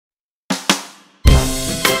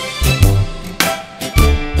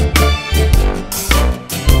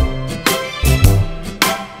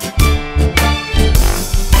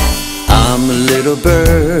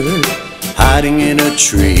hiding in a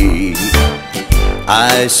tree.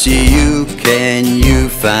 I see you, can you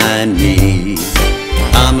find me?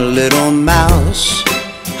 I'm a little mouse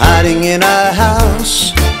hiding in a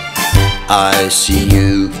house. I see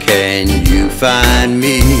you, can you find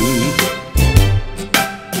me?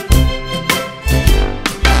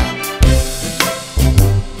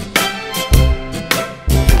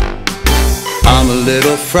 I'm a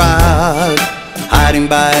little frog hiding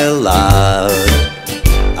by a log.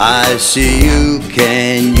 I see you,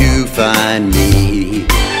 can you find me?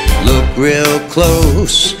 Look real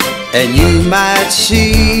close and you might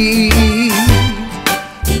see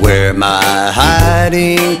where my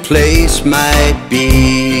hiding place might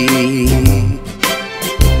be.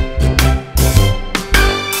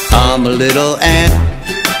 I'm a little ant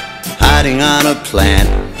hiding on a plant.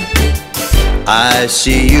 I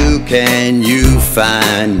see you, can you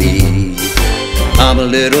find me? I'm a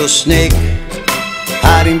little snake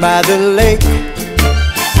hiding by the lake.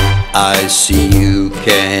 I see you,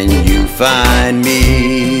 can you find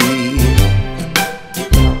me?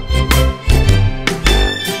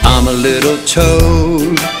 I'm a little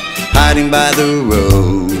toad hiding by the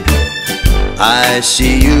road. I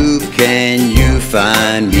see you, can you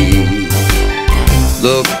find me?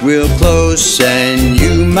 Look real close and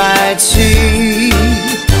you might see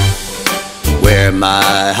where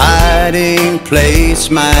my hiding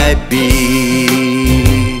place might be.